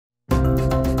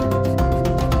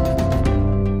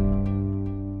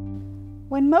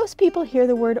When most people hear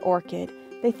the word orchid,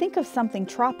 they think of something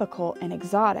tropical and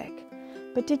exotic.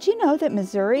 But did you know that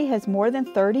Missouri has more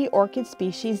than 30 orchid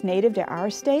species native to our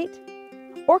state?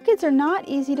 Orchids are not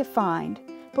easy to find,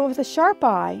 but with a sharp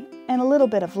eye and a little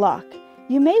bit of luck,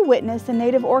 you may witness a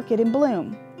native orchid in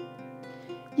bloom.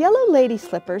 Yellow lady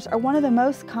slippers are one of the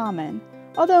most common,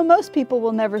 although most people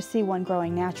will never see one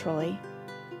growing naturally.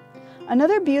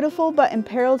 Another beautiful but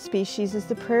imperiled species is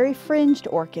the prairie-fringed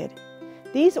orchid.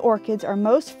 These orchids are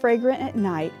most fragrant at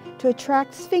night to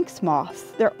attract sphinx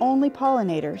moths, their only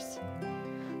pollinators.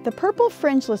 The purple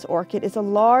fringeless orchid is a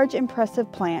large, impressive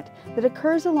plant that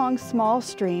occurs along small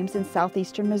streams in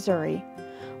southeastern Missouri,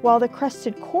 while the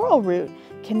crested coral root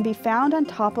can be found on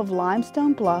top of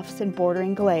limestone bluffs and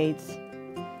bordering glades.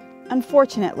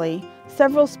 Unfortunately,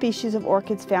 several species of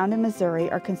orchids found in Missouri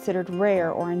are considered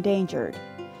rare or endangered.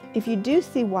 If you do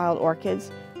see wild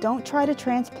orchids, don't try to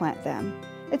transplant them.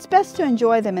 It's best to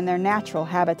enjoy them in their natural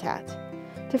habitat.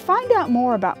 To find out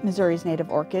more about Missouri's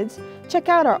native orchids, check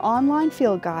out our online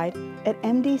field guide at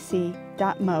mdc.mo.gov.